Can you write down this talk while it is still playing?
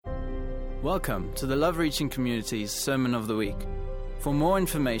Welcome to the Love Reaching Community's Sermon of the Week. For more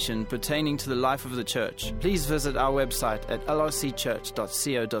information pertaining to the life of the church, please visit our website at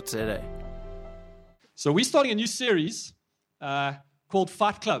lrcchurch.co.za. So we're starting a new series called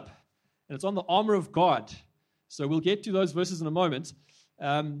Fight Club, and it's on the armor of God. So we'll get to those verses in a moment.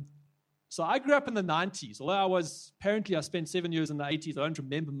 So I grew up in the 90s. Although I spent 7 years in the 80s, I don't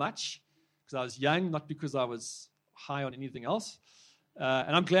remember much because I was young, not because I was high on anything else.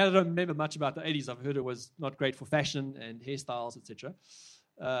 And I'm glad I don't remember much about the 80s. I've heard it was not great for fashion and hairstyles, etc.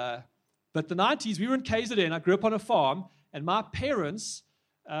 But the 90s, we were in KZN. I grew up on a farm, and my parents,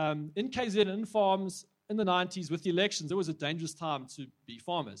 in KZN and in farms in the 90s with the elections, it was a dangerous time to be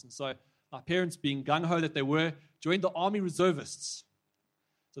farmers. And so my parents, being gung-ho that they were, joined the Army Reservists.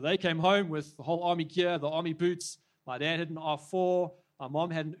 So they came home with the whole Army gear, the Army boots. My dad had an R4. My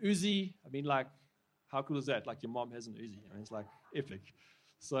mom had an Uzi. I mean, like, how cool is that? Like, your mom has an Uzi. I mean, it's like epic.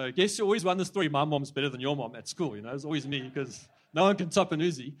 So I guess you always won the story, my mom's better than your mom at school. You know, it's always me because no one can top an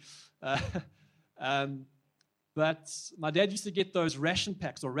Uzi. But my dad used to get those ration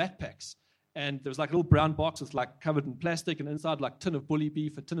packs or rat packs. And there was like a little brown box with like covered in plastic, and inside like a tin of bully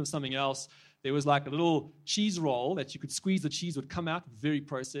beef, a tin of something else. There was like a little cheese roll that you could squeeze, the cheese would come out, very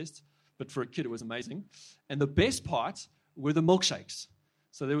processed. But for a kid, it was amazing. And the best part were the milkshakes.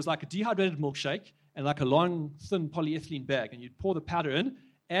 So there was like a dehydrated milkshake and like a long, thin polyethylene bag. And you'd pour the powder in,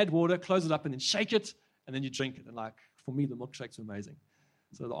 add water, close it up, and then shake it, and then you drink it. And like, for me, the milkshakes were amazing.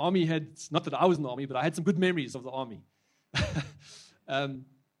 So the army had, not that I was in the army, but I had some good memories of the army.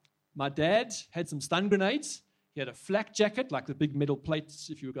 My dad had some stun grenades. He had a flak jacket, like the big metal plates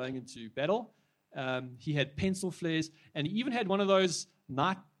if you were going into battle. He had pencil flares, and he even had one of those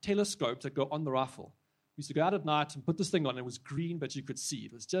night telescopes that go on the rifle. We used to go out at night and put this thing on. It was green, but you could see.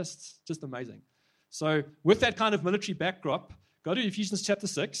 It was just amazing. So with that kind of military backdrop, go to Ephesians chapter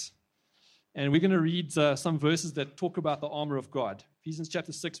 6, and we're going to read some verses that talk about the armor of God. Ephesians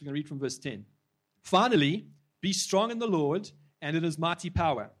chapter 6, we're going to read from verse 10. Finally, be strong in the Lord and in his mighty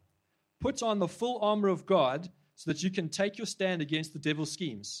power. Put on the full armor of God so that you can take your stand against the devil's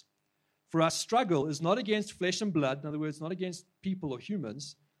schemes. For our struggle is not against flesh and blood, in other words, not against people or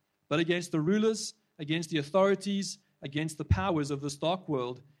humans, but against the rulers, against the authorities, against the powers of this dark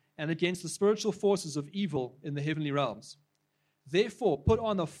world, and against the spiritual forces of evil in the heavenly realms. Therefore, put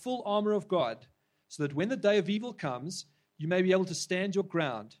on the full armor of God, so that when the day of evil comes, you may be able to stand your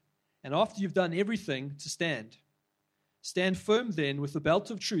ground, and after you've done everything, to stand. Stand firm then, with the belt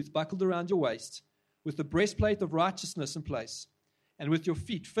of truth buckled around your waist, with the breastplate of righteousness in place, and with your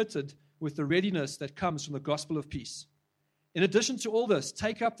feet fitted with the readiness that comes from the gospel of peace. In addition to all this,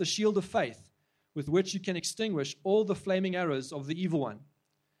 take up the shield of faith, with which you can extinguish all the flaming arrows of the evil one.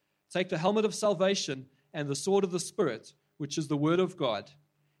 Take the helmet of salvation and the sword of the Spirit, which is the word of God,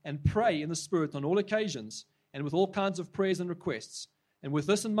 and pray in the Spirit on all occasions, and with all kinds of prayers and requests. And with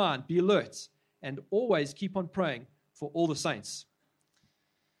this in mind, be alert, and always keep on praying for all the saints.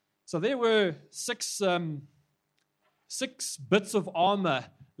 So there were six bits of armor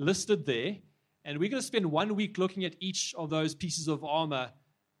listed there, and we're going to spend 1 week looking at each of those pieces of armor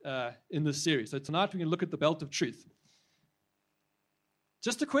in this series. So tonight we're going to look at the belt of truth.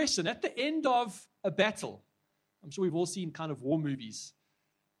 Just a question. At the end of a battle, I'm sure we've all seen kind of war movies.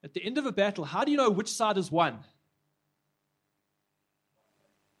 At the end of a battle, how do you know which side has won?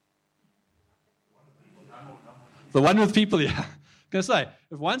 The one with people, yeah. I'm going to say,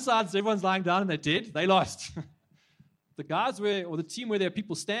 if one side, everyone's lying down and they're dead, they lost. The guys or the team where there are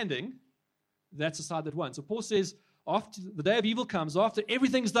people standing, that's the side that won. So Paul says, after the day of evil comes, after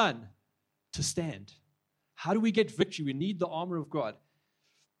everything's done, to stand. How do we get victory? We need the armor of God.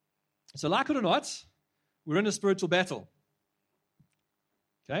 So like it or not, we're in a spiritual battle.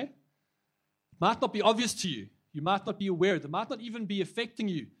 Okay? It might not be obvious to you. You might not be aware. It might not even be affecting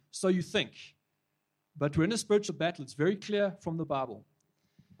you, so you think. But we're in a spiritual battle. It's very clear from the Bible.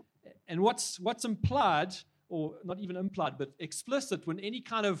 And what's implied, or not even implied, but explicit when any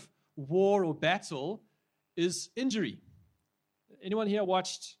kind of war or battle is injury. Anyone here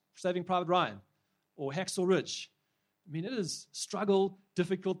watched Saving Private Ryan or Hacksaw Ridge? I mean, it is struggle,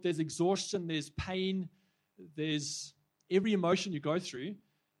 difficult. There's exhaustion, there's pain, there's every emotion you go through,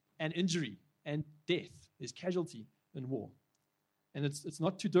 and injury and death. There's casualty in war. And it's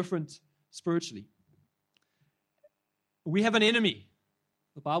not too different spiritually. We have an enemy.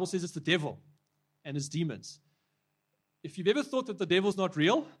 The Bible says it's the devil and his demons. If you've ever thought that the devil's not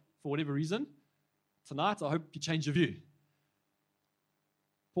real, for whatever reason, tonight I hope you change your view.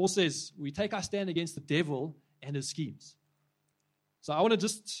 Paul says we take our stand against the devil and his schemes. So I want to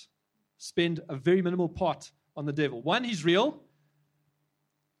just spend a very minimal part on the devil. One, he's real.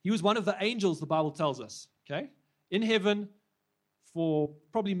 He was one of the angels, the Bible tells us, okay? In heaven for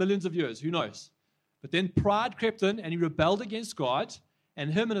probably millions of years, who knows? But then pride crept in, and he rebelled against God,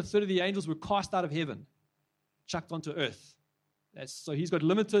 and him and a third of the angels were cast out of heaven, chucked onto earth. So he's got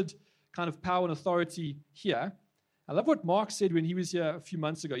limited kind of power and authority here. I love what Mark said when he was here a few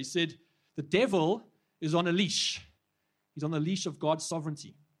months ago. He said, the devil is on a leash. He's on the leash of God's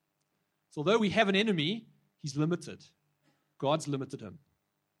sovereignty. So although we have an enemy, he's limited. God's limited him,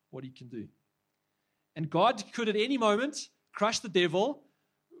 what he can do. And God could at any moment crush the devil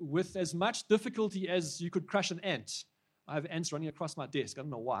with as much difficulty as you could crush an ant. I have ants running across my desk. I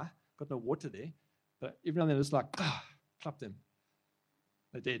don't know why. Got no water there. But every now and then it's like, clap them.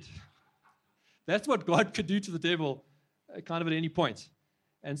 They're dead. That's what God could do to the devil kind of at any point.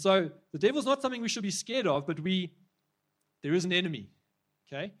 And so the devil's not something we should be scared of, but there is an enemy.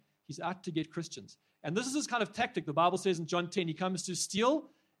 Okay? He's out to get Christians. And this is his kind of tactic. The Bible says in John 10, he comes to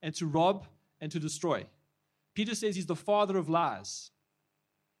steal and to rob and to destroy. Peter says he's the father of lies.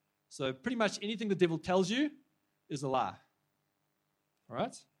 So pretty much anything the devil tells you is a lie. All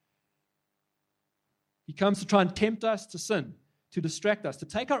right? He comes to try and tempt us to sin, to distract us, to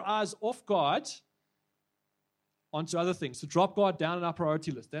take our eyes off God onto other things, to drop God down on our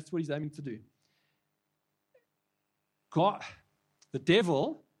priority list. That's what he's aiming to do. God, the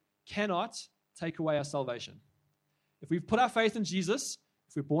devil cannot take away our salvation. If we've put our faith in Jesus,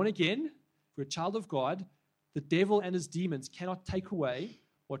 if we're born again, if we're a child of God, the devil and his demons cannot take away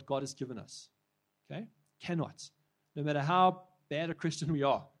what God has given us. Okay? Cannot. No matter how bad a Christian we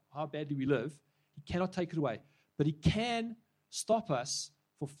are, how badly we live, he cannot take it away. But he can stop us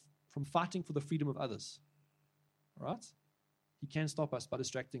from fighting for the freedom of others. All right? He can stop us by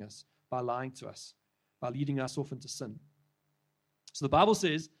distracting us, by lying to us, by leading us off into sin. So the Bible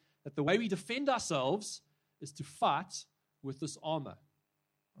says that the way we defend ourselves is to fight with this armor.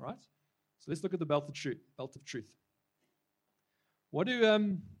 All right? So let's look at the belt of truth. What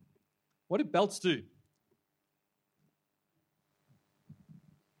do belts do?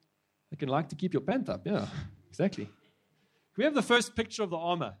 They can like to keep your pant up. Yeah, exactly. Can we have the first picture of the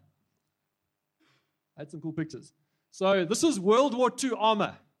armor? I had some cool pictures. So this is World War II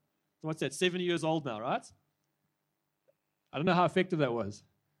armor. What's that, 70 years old now, right? I don't know how effective that was.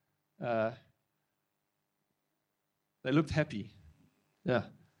 They looked happy. Yeah,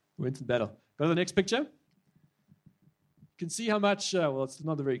 went to battle. Go to the next picture. You can see how much, it's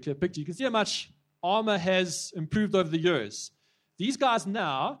not a very clear picture. You can see how much armor has improved over the years. These guys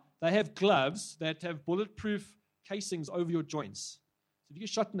now, they have gloves that have bulletproof casings over your joints. So if you get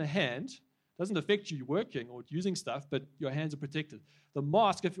shot in the hand, it doesn't affect you working or using stuff, but your hands are protected. The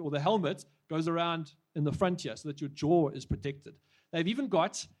mask or the helmet goes around in the front here so that your jaw is protected. They've even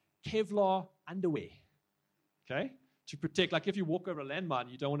got Kevlar underwear, okay, to protect. Like if you walk over a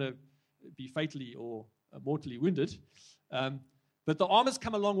landmine, you don't want to be fatally or mortally wounded. But the armor's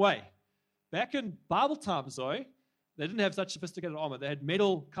come a long way. Back in Bible times, though, they didn't have such sophisticated armor. They had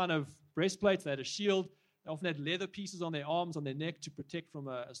metal kind of breastplates. They had a shield. They often had leather pieces on their arms, on their neck to protect from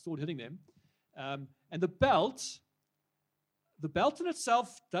a sword hitting them. And the belt in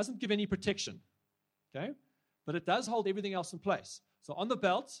itself doesn't give any protection, okay? But it does hold everything else in place. So on the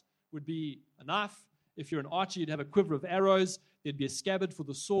belt would be a knife. If you're an archer, you'd have a quiver of arrows. There'd be a scabbard for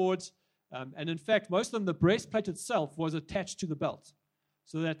the sword. And in fact, most of them, the breastplate itself was attached to the belt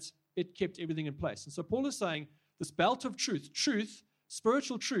so that it kept everything in place. And so Paul is saying this belt of truth,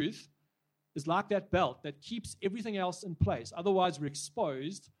 spiritual truth, is like that belt that keeps everything else in place. Otherwise, we're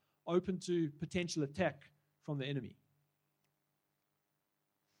exposed, open to potential attack from the enemy.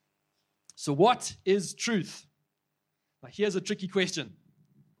 So what is truth? Now, here's a tricky question.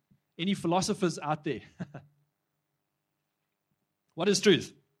 Any philosophers out there? What is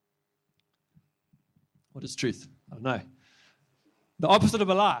truth? What is truth? I don't know. The opposite of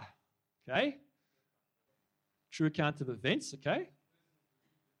a lie. Okay? True account of events. Okay?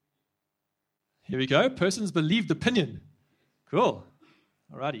 Here we go. Person's believed opinion. Cool.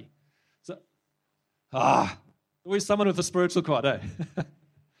 Alrighty. So, always someone with a spiritual card, eh?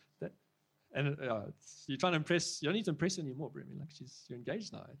 And you're trying to impress. You don't need to impress anymore, bro. I mean, like you're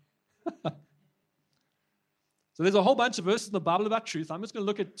engaged now. Eh? So there's a whole bunch of verses in the Bible about truth. I'm just going to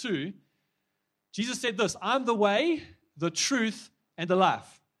look at two. Jesus said this: I'm the way, the truth, and the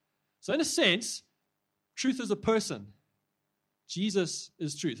life. So in a sense, truth is a person. Jesus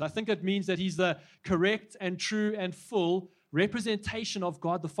is truth. I think it means that he's the correct and true and full representation of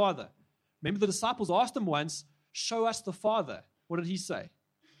God the Father. Remember the disciples asked him once, show us the Father. What did he say?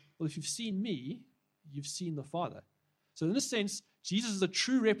 Well, if you've seen me, you've seen the Father. So in a sense, Jesus is a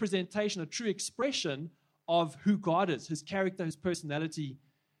true representation, a true expression of who God is, his character, his personality,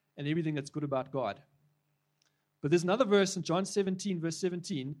 and everything that's good about God. But there's another verse in John 17, verse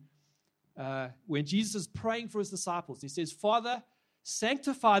 17, when Jesus is praying for his disciples. He says, Father,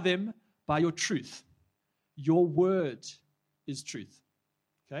 sanctify them by your truth. Your word is truth.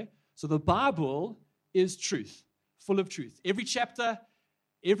 Okay? So the Bible is truth, full of truth. Every chapter,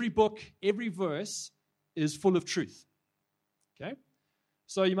 every book, every verse is full of truth. Okay?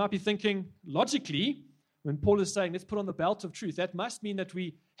 So you might be thinking, logically, when Paul is saying, let's put on the belt of truth, that must mean that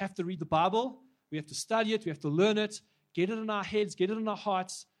we have to read the Bible, we have to study it, we have to learn it, get it in our heads, get it in our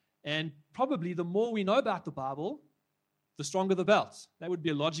hearts, and probably the more we know about the Bible, the stronger the belt. That would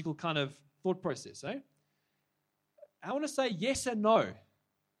be a logical kind of thought process, eh? I want to say yes and no.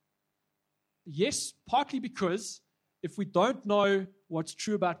 Yes, partly because if we don't know what's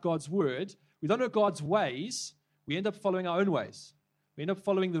true about God's word, we don't know God's ways, we end up following our own ways. We end up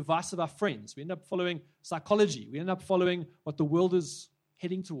following the advice of our friends. We end up following psychology. We end up following what the world is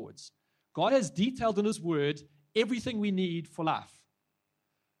heading towards. God has detailed in his word everything we need for life.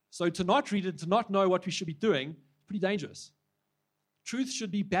 So to not read it, to not know what we should be doing, is pretty dangerous. Truth should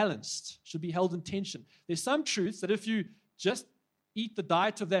be balanced, should be held in tension. There's some truths that if you just eat the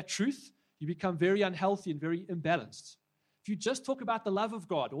diet of that truth, you become very unhealthy and very imbalanced. If you just talk about the love of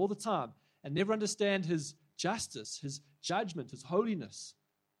God all the time and never understand his justice, his judgment, his holiness,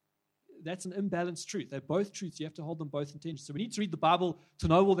 that's an imbalanced truth. They're both truths. You have to hold them both in tension. So we need to read the Bible to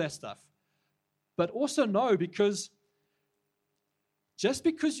know all that stuff. But also know, because just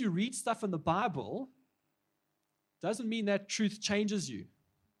because you read stuff in the Bible doesn't mean that truth changes you.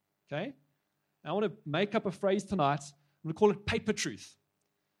 Okay? I want to make up a phrase tonight. I'm going to call it paper truth.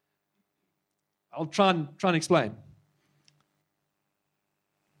 I'll try and explain.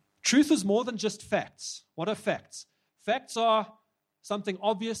 Truth is more than just facts. What are facts? Facts are something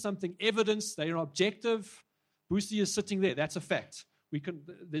obvious, something evidence. They are objective. Boosie is sitting there. That's a fact.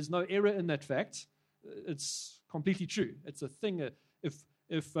 There's no error in that fact. It's completely true. It's a thing.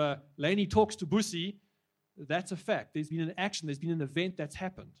 If Lainey talks to Boosie, that's a fact. There's been an action. There's been an event that's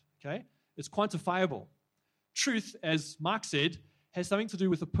happened. Okay? It's quantifiable. Truth, as Mark said, has something to do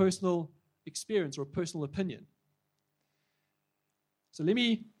with a personal experience or a personal opinion. So let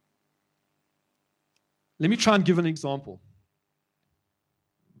me try and give an example.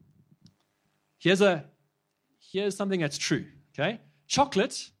 Here's something that's true. Okay?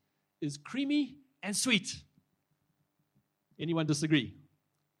 Chocolate is creamy and sweet. Anyone disagree?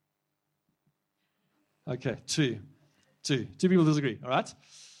 Okay, two people disagree. All right?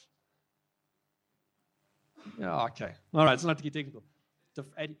 Yeah, okay. All right, it's not to get technical.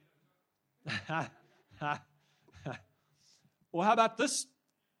 Or how about this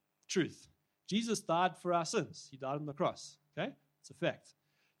truth? Jesus died for our sins. He died on the cross. Okay? It's a fact.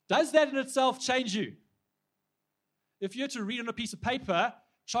 Does that in itself change you? If you had to read on a piece of paper,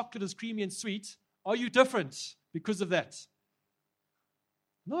 chocolate is creamy and sweet, are you different because of that?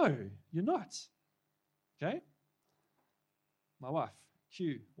 No, you're not. Okay? My wife,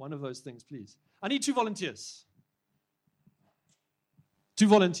 Q, one of those things, please. I need 2 volunteers. 2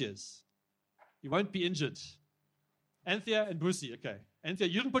 volunteers. You won't be injured. Anthea and Boosie, okay. Anthea,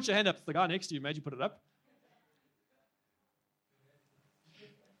 you didn't put your hand up. The guy next to you made you put it up.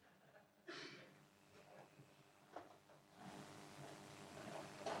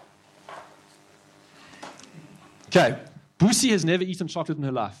 Okay. Boosie has never eaten chocolate in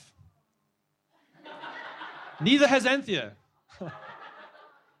her life. Neither has Anthea.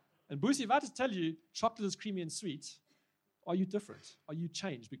 And Boosie, if I had to tell you chocolate is creamy and sweet, are you different? Are you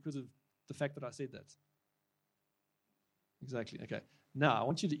changed because of the fact that I said that? Exactly. Okay. Now, I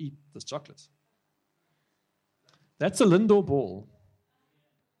want you to eat this chocolate. That's a Lindor ball.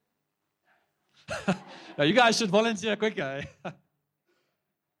 Now, you guys should volunteer quicker. Eh?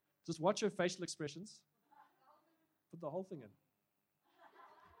 Just watch your facial expressions. Put the whole thing in.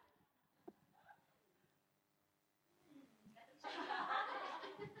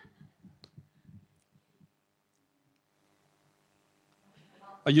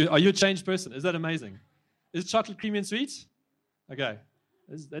 Are you a changed person? Is that amazing? Is chocolate creamy and sweet? Okay.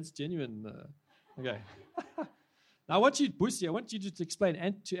 That's genuine. Okay. Now, I want you to explain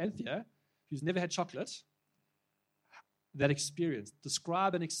to Anthea, who's never had chocolate, that experience.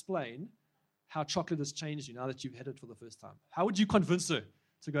 Describe and explain how chocolate has changed you now that you've had it for the first time. How would you convince her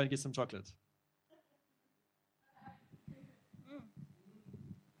to go and get some chocolate?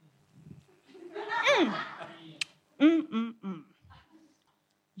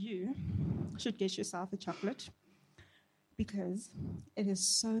 You should get yourself a chocolate because it is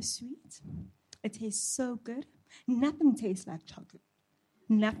so sweet. It tastes so good. Nothing tastes like chocolate.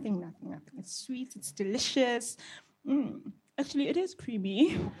 Nothing. It's sweet. It's delicious. Actually, it is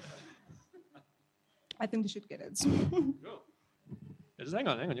creamy. I think they should get it. Just hang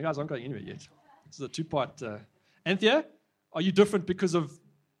on. You guys aren't going anywhere yet. This is a two-part. Anthea, are you different because of...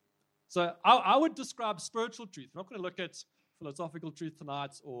 So I would describe spiritual truth. We're not going to look at philosophical truth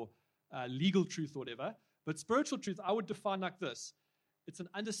tonight or legal truth or whatever. But spiritual truth, I would define like this. It's an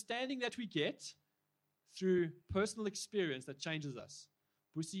understanding that we get through personal experience that changes us.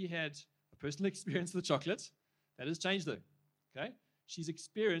 Busi had a personal experience with chocolate. That has changed her. Okay? She's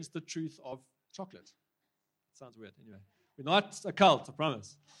experienced the truth of chocolate. Sounds weird. Anyway, we're not a cult, I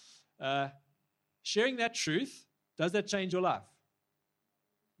promise. Sharing that truth, does that change your life?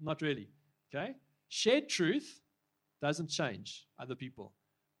 Not really. Okay? Shared truth doesn't change other people.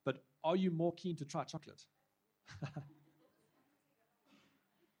 But are you more keen to try chocolate?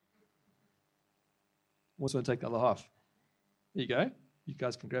 Also want to take the other half. There you go. You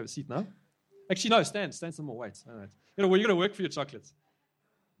guys can grab a seat now. Actually, no, stand some more. Wait. All right. You're going to work for your chocolate.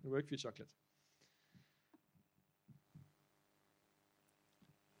 Work for your chocolate.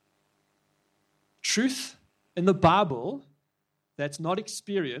 Truth in the Bible that's not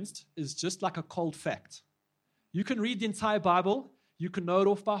experienced is just like a cold fact. You can read the entire Bible. You can know it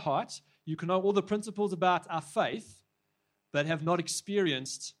off by heart. You can know all the principles about our faith, but have not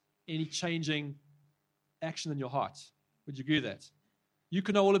experienced any changing action in your heart. Would you agree with that? You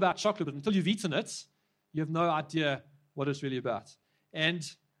can know all about chocolate, but until you've eaten it, you have no idea what it's really about. And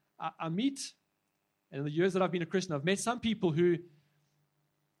I meet, and in the years that I've been a Christian, I've met some people who,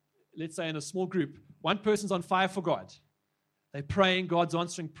 let's say in a small group, one person's on fire for God. They're praying, God's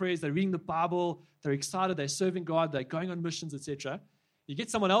answering prayers, they're reading the Bible, they're excited, they're serving God, they're going on missions, etc. You get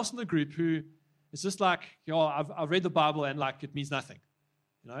someone else in the group who is just like, I've read the Bible and like it means nothing.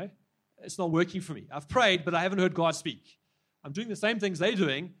 It's not working for me. I've prayed, but I haven't heard God speak. I'm doing the same things they're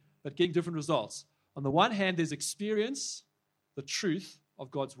doing, but getting different results. On the one hand, there's experience, the truth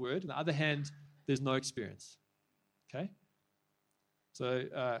of God's word. On the other hand, there's no experience. Okay? So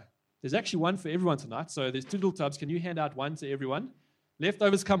there's actually one for everyone tonight. So there's 2 little tubs. Can you hand out one to everyone?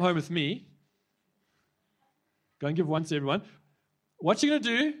 Leftovers come home with me. Go and give one to everyone. What you're going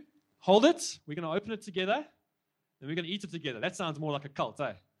to do, hold it. We're going to open it together. And we're going to eat it together. That sounds more like a cult,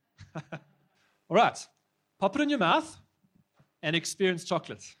 eh? All right. Pop it in your mouth and experience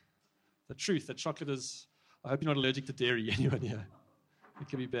chocolate. The truth that chocolate is... I hope you're not allergic to dairy, anyone here. It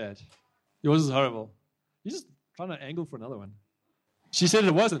could be bad. Yours is horrible. You're just trying to angle for another one. She said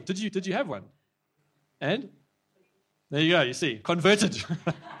it wasn't. Did you have one? And? There you go, you see. Converted.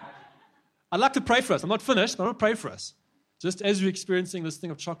 I'd like to pray for us. I'm not finished, but I want to pray for us. Just as we're experiencing this thing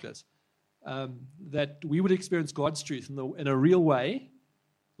of chocolate, that we would experience God's truth in a real way,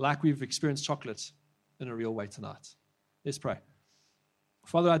 like we've experienced chocolate in a real way tonight. Let's pray.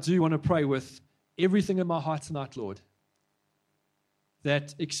 Father, I do want to pray with everything in my heart tonight, Lord,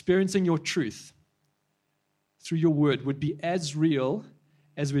 that experiencing your truth through your word would be as real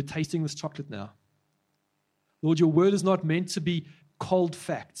as we're tasting this chocolate now. Lord, your word is not meant to be cold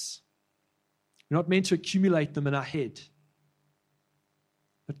facts. We're not meant to accumulate them in our head.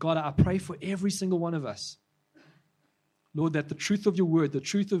 But God, I pray for every single one of us, Lord, that the truth of your word, the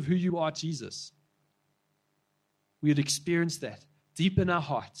truth of who you are, Jesus, we would experience that deep in our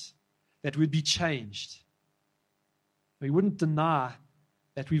hearts, that we'd be changed. We wouldn't deny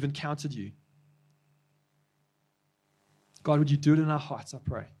that we've encountered you. God, would you do it in our hearts, I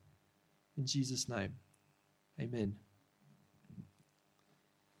pray. In Jesus' name, amen.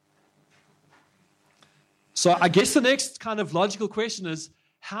 So I guess the next kind of logical question is,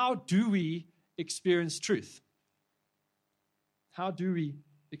 how do we experience truth? How do we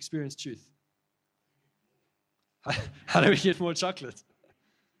experience truth? How do we get more chocolate?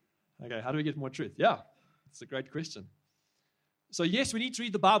 Okay, how do we get more truth? Yeah, it's a great question. So yes, we need to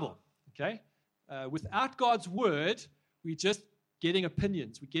read the Bible, okay? Without God's word, we're just getting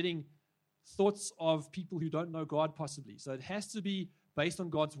opinions. We're getting thoughts of people who don't know God possibly. So it has to be based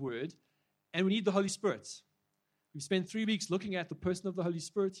on God's word, and we need the Holy Spirit. We've spent 3 weeks looking at the person of the Holy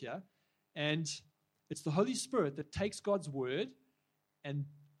Spirit here, and it's the Holy Spirit that takes God's word and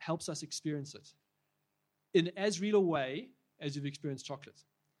helps us experience it in as real a way as you've experienced chocolate.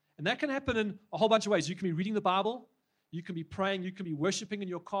 And that can happen in a whole bunch of ways. You can be reading the Bible, you can be praying, you can be worshiping in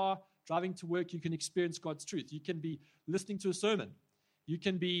your car, driving to work, you can experience God's truth. You can be listening to a sermon. You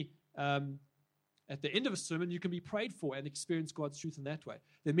can be, at the end of a sermon, you can be prayed for and experience God's truth in that way.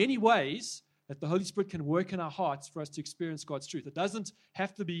 There are many ways that the Holy Spirit can work in our hearts for us to experience God's truth. It doesn't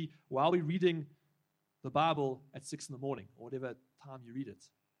have to be while we're reading the Bible at 6 in the morning or whatever time you read it.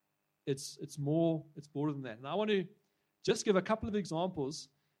 It's broader than that. And I want to just give a couple of examples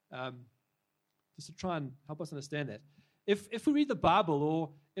just to try and help us understand that. If we read the Bible, or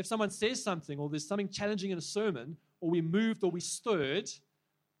if someone says something, or there's something challenging in a sermon, or we're moved or we're stirred,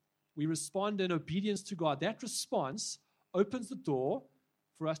 we respond in obedience to God. That response opens the door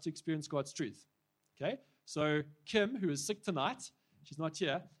for us to experience God's truth. Okay? So Kim, who is sick tonight, she's not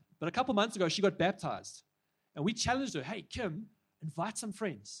here, but a couple months ago, she got baptized. And we challenged her, hey, Kim, invite some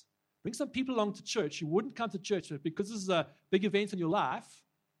friends. Bring some people along to church who wouldn't come to church, but because this is a big event in your life,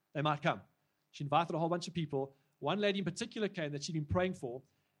 they might come. She invited a whole bunch of people. One lady in particular came that she'd been praying for,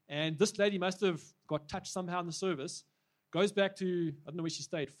 and this lady must have got touched somehow in the service, goes back to, I don't know where she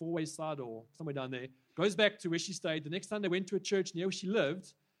stayed, Four-Way Side or somewhere down there, goes back to where she stayed. The next Sunday went to a church near where she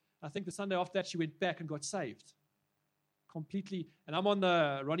lived. I think the Sunday after that she went back and got saved. Completely. And I'm on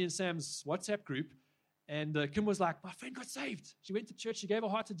the Ronnie and Sam's WhatsApp group, and Kim was like, my friend got saved. She went to church. She gave her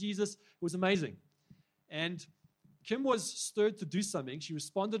heart to Jesus. It was amazing. And Kim was stirred to do something. She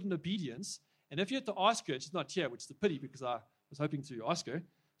responded in obedience. And if you had to ask her, she's not here, which is a pity because I was hoping to ask her.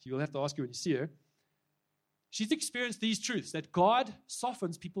 So you'll have to ask her when you see her. She's experienced these truths, that God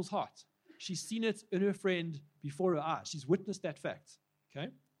softens people's heart. She's seen it in her friend before her eyes. She's witnessed that fact. Okay?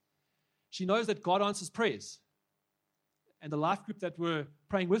 She knows that God answers prayers. And the life group that were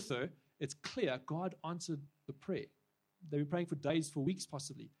praying with her, it's clear God answered the prayer. They were praying for days, for weeks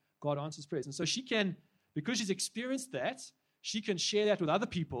possibly. God answers prayers. And so she can, because she's experienced that, she can share that with other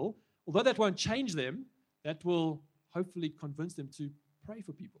people. Although that won't change them, that will hopefully convince them to pray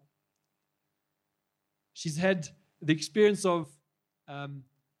for people. She's had the experience of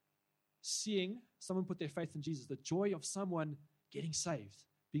seeing someone put their faith in Jesus, the joy of someone getting saved,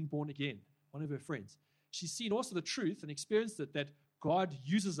 being born again, one of her friends. She's seen also the truth and experienced it that God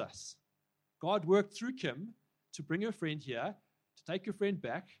uses us. God worked through Kim to bring her friend here, to take her friend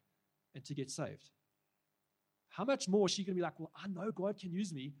back, and to get saved. How much more is she going to be like, well, I know God can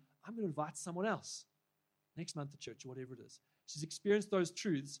use me. I'm going to invite someone else next month to church or whatever it is. She's experienced those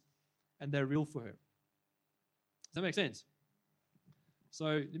truths, and they're real for her. Does that make sense? So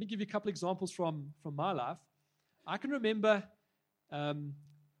let me give you a couple examples from my life. I can remember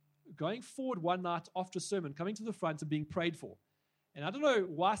going forward one night after a sermon, coming to the front and being prayed for. And I don't know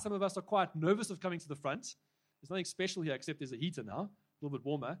why some of us are quite nervous of coming to the front. There's nothing special here except there's a heater now, a little bit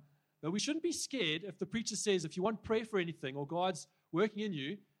warmer. But we shouldn't be scared if the preacher says, if you want prayer for anything or God's working in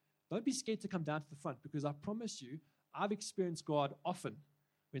you, don't be scared to come down to the front, because I promise you, I've experienced God often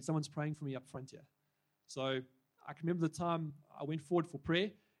when someone's praying for me up front here. So I can remember the time I went forward for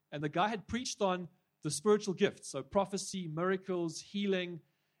prayer, and the guy had preached on the spiritual gifts, so prophecy, miracles, healing.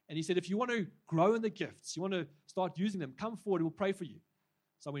 And he said, if you want to grow in the gifts, you want to start using them, come forward, we'll pray for you.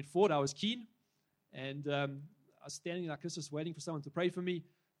 So I went forward, I was keen, and I was standing like this, just waiting for someone to pray for me.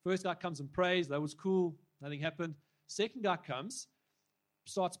 First guy comes and prays, that was cool, nothing happened. Second guy comes,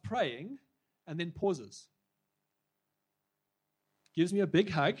 starts praying, and then pauses. Gives me a big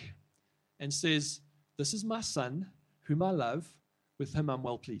hug and says, this is my son, whom I love, with him I'm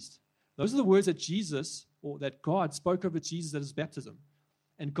well pleased. Those are the words that Jesus, or that God spoke over Jesus at his baptism.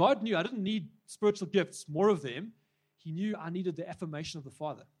 And God knew I didn't need spiritual gifts, more of them. He knew I needed the affirmation of the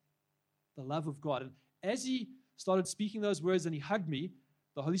Father, the love of God. And as he started speaking those words and he hugged me,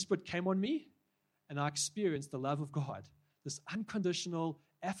 the Holy Spirit came on me, and I experienced the love of God, this unconditional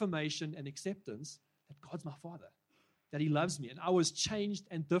affirmation and acceptance that God's my Father, that he loves me. And I was changed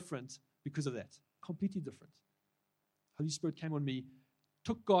and different because of that, completely different. Holy Spirit came on me,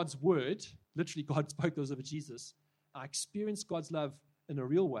 took God's word, literally God spoke those over Jesus. I experienced God's love in a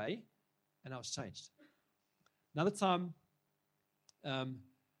real way, and I was changed. Another time, I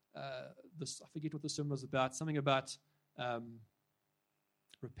forget what the sermon was about, something about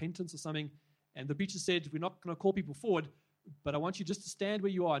repentance or something, and the preacher said, we're not going to call people forward, but I want you just to stand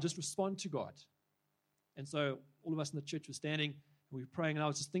where you are, just respond to God. And so all of us in the church were standing, and we were praying, and I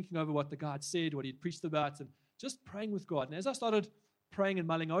was just thinking over what the guy had said, what he had preached about, and just praying with God. And as I started praying and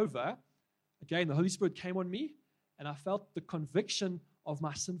mulling over, again, the Holy Spirit came on me, and I felt the conviction of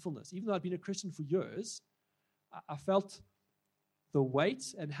my sinfulness. Even though I'd been a Christian for years, I felt the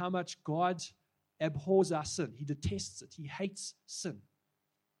weight and how much God abhors our sin. He detests it. He hates sin.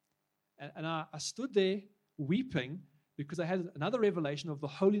 And I stood there weeping because I had another revelation of the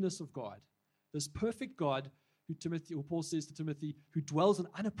holiness of God, this perfect God who Paul says to Timothy, who dwells in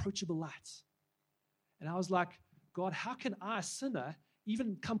unapproachable light. And I was like, God, how can I, a sinner,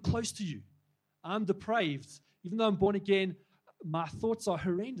 even come close to you? I'm depraved. Even though I'm born again, my thoughts are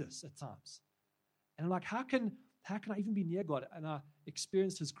horrendous at times. And I'm like, how can I even be near God? And I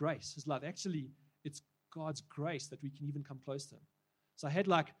experienced his grace, his love. Actually, it's God's grace that we can even come close to him. So I had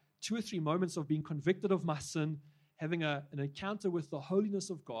like 2 or 3 moments of being convicted of my sin, having an encounter with the holiness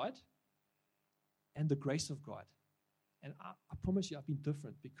of God and the grace of God. And I promise you, I've been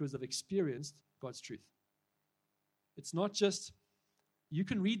different because I've experienced God's truth. It's not just, you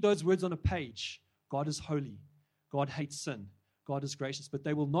can read those words on a page. God is holy. God hates sin. God is gracious. But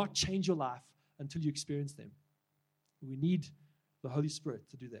they will not change your life until you experience them. We need the Holy Spirit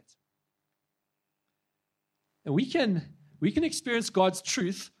to do that. And we can experience God's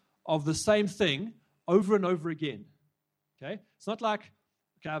truth of the same thing over and over again. Okay? It's not like,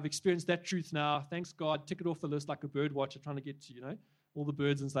 okay, I've experienced that truth now. Thanks God. Tick it off the list like a bird watcher trying to get to, all the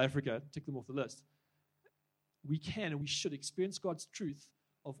birds in South Africa. Tick them off the list. We can and we should experience God's truth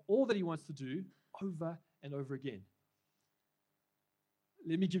of all that He wants to do over and over again.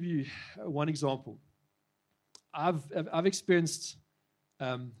 Let me give you one example. I've experienced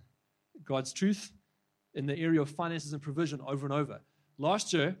God's truth in the area of finances and provision over and over.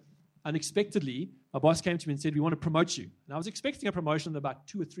 Last year, unexpectedly, my boss came to me and said, we want to promote you. And I was expecting a promotion in about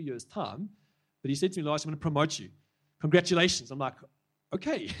 2 or 3 years' time, but he said to me last year, I'm going to promote you. Congratulations. I'm like,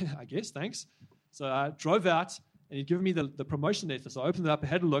 okay, I guess, thanks. So I drove out, and he'd given me the promotion letter. So I opened it up, I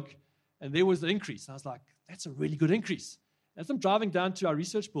had a look, and there was the increase. And I was like, that's a really good increase. As I'm driving down to our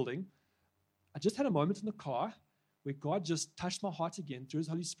research building, I just had a moment in the car where God just touched my heart again through His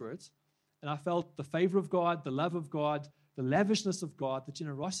Holy Spirit, and I felt the favor of God, the love of God, the lavishness of God, the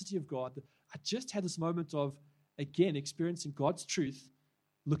generosity of God. I just had this moment of, again, experiencing God's truth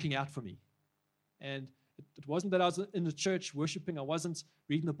looking out for me. And it wasn't that I was in the church worshiping. I wasn't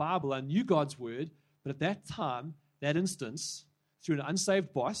reading the Bible. I knew God's word. But at that time, that instance, through an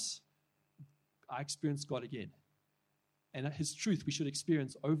unsaved boss, I experienced God again. And His truth we should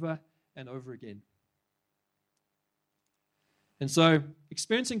experience over and over again. And so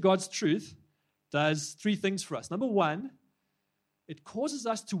experiencing God's truth does 3 things for us. Number 1, it causes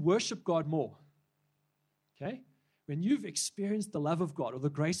us to worship God more. Okay? When you've experienced the love of God or the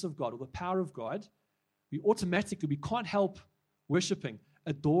grace of God or the power of God, we can't help worshiping,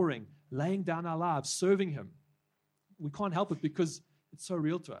 adoring, laying down our lives, serving Him. We can't help it because it's so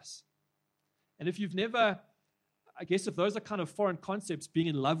real to us. And if you've never, if those are kind of foreign concepts, being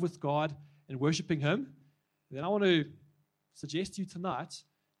in love with God and worshiping Him, then I want to suggest to you tonight,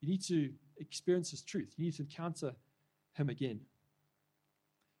 you need to experience His truth. You need to encounter Him again.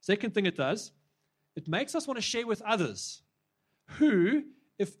 Second thing it does, it makes us want to share with others who,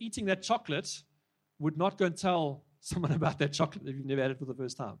 if eating that chocolate, would not go and tell someone about that chocolate if you've never had it for the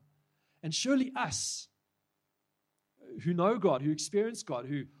first time. And surely us, who know God, who experience God,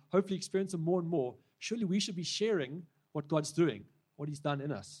 who hopefully experience Him more and more, surely we should be sharing what God's doing, what He's done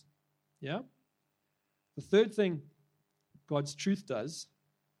in us. Yeah? The third thing God's truth does,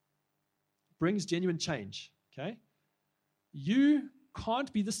 brings genuine change. Okay? You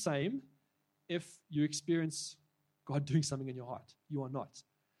can't be the same if you experience God doing something in your heart. You are not.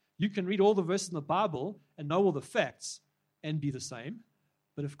 You can read all the verses in the Bible and know all the facts and be the same.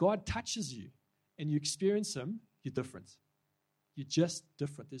 But if God touches you and you experience Him, you're different. You're just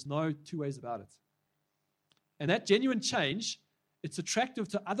different. There's no 2 ways about it. And that genuine change, it's attractive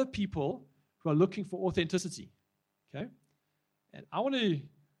to other people who are looking for authenticity. Okay? And I want to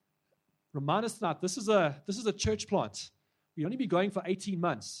remind us tonight, this is a church plant. We'll only be going for 18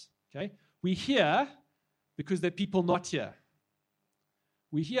 months. Okay? We're here because there are people not here.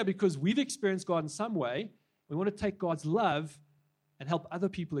 We're here because we've experienced God in some way. We want to take God's love and help other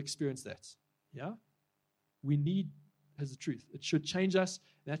people experience that. Yeah? We need His truth. It should change us,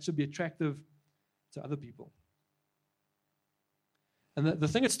 and that should be attractive to other people. And the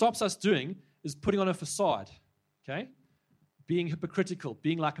thing it stops us doing is putting on a facade. Okay? Being hypocritical,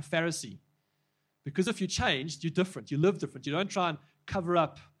 being like a Pharisee. Because if you changed, you're different. You live different. You don't try and cover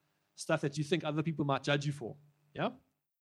up stuff that you think other people might judge you for. Yeah?